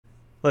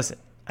Listen,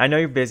 I know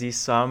you're busy,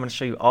 so I'm going to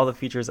show you all the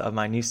features of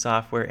my new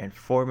software in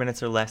 4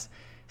 minutes or less.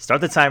 Start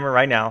the timer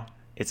right now.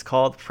 It's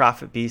called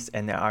ProfitBeast,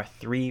 and there are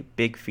 3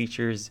 big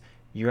features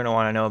you're going to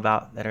want to know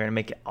about that are going to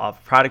make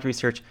product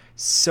research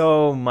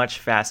so much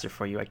faster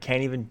for you. I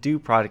can't even do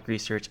product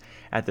research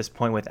at this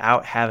point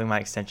without having my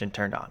extension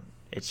turned on.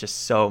 It's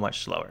just so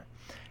much slower.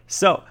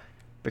 So,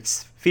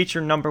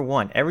 feature number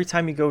 1, every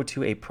time you go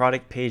to a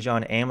product page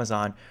on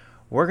Amazon,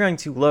 we're going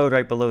to load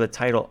right below the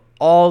title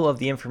all of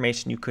the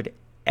information you could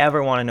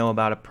ever want to know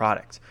about a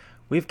product.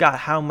 We've got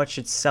how much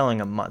it's selling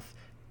a month.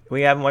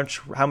 We have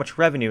how much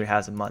revenue it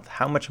has a month,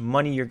 how much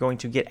money you're going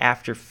to get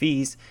after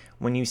fees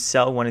when you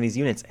sell one of these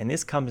units. And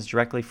this comes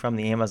directly from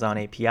the Amazon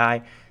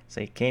API,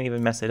 so you can't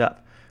even mess it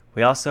up.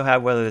 We also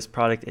have whether this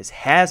product is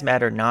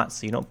hazmat or not,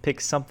 so you don't pick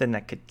something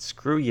that could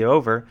screw you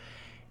over.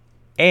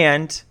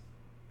 And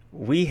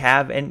we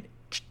have a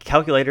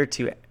calculator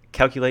to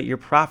calculate your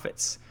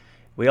profits.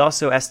 We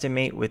also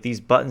estimate with these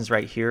buttons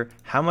right here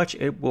how much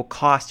it will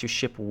cost to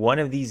ship one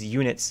of these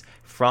units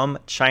from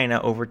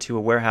China over to a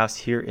warehouse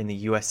here in the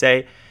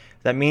USA.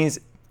 That means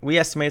we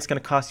estimate it's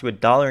going to cost you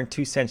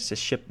 $1.02 to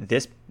ship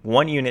this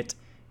one unit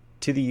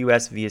to the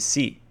US via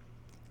sea.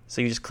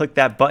 So you just click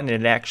that button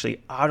and it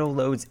actually auto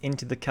loads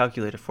into the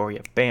calculator for you.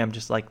 Bam,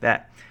 just like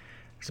that.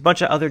 There's a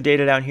bunch of other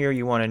data down here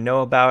you want to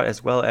know about,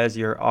 as well as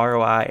your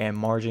ROI and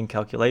margin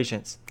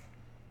calculations.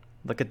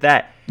 Look at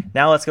that.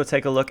 Now let's go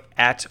take a look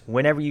at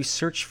whenever you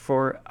search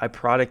for a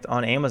product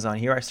on Amazon.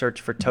 Here I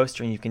search for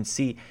toaster, and you can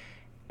see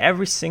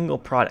every single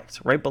product.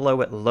 Right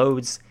below it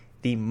loads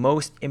the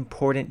most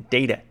important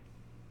data.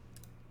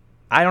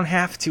 I don't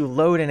have to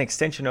load an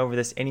extension over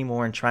this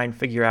anymore and try and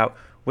figure out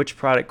which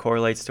product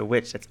correlates to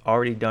which. That's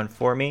already done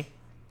for me.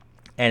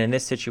 And in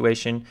this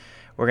situation,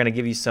 we're going to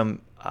give you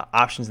some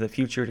options in the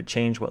future to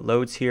change what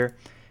loads here.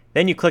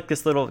 Then you click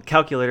this little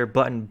calculator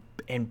button,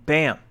 and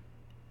bam,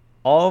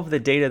 all of the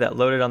data that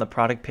loaded on the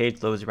product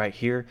page loads right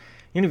here.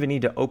 You don't even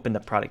need to open the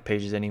product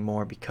pages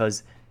anymore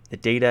because the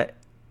data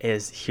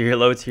is here,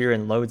 loads here,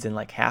 and loads in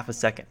like half a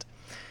second.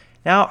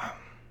 Now,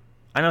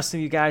 I know some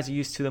of you guys are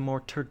used to the more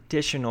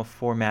traditional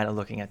format of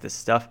looking at this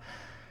stuff.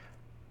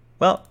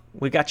 Well,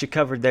 we got you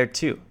covered there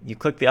too. You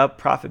click the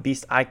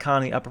ProfitBeast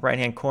icon in the upper right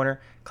hand corner,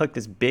 click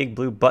this big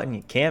blue button,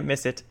 you can't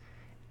miss it,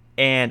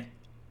 and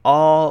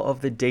all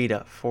of the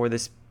data for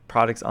this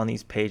products on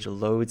these pages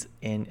loads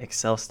in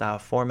Excel style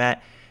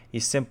format. You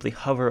simply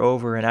hover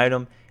over an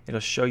item, it'll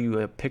show you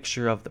a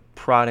picture of the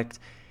product,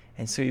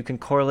 and so you can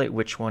correlate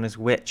which one is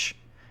which.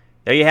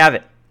 There you have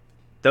it.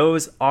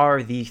 Those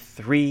are the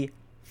 3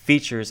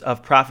 features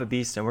of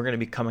ProfitBeast, and we're going to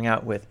be coming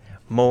out with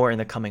more in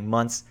the coming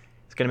months.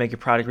 It's going to make your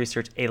product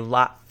research a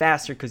lot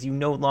faster because you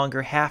no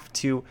longer have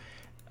to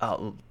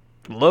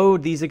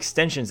load these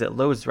extensions. It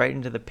loads right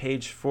into the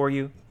page for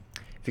you.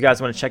 If you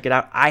guys want to check it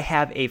out, I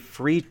have a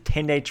free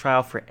 10-day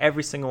trial for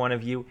every single one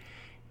of you.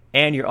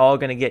 And you're all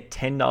going to get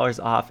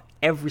 $10 off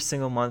every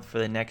single month for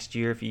the next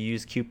year if you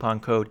use coupon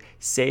code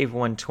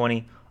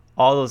SAVE120.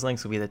 All those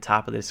links will be at the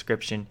top of the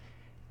description.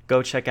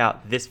 Go check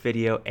out this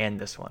video and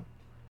this one.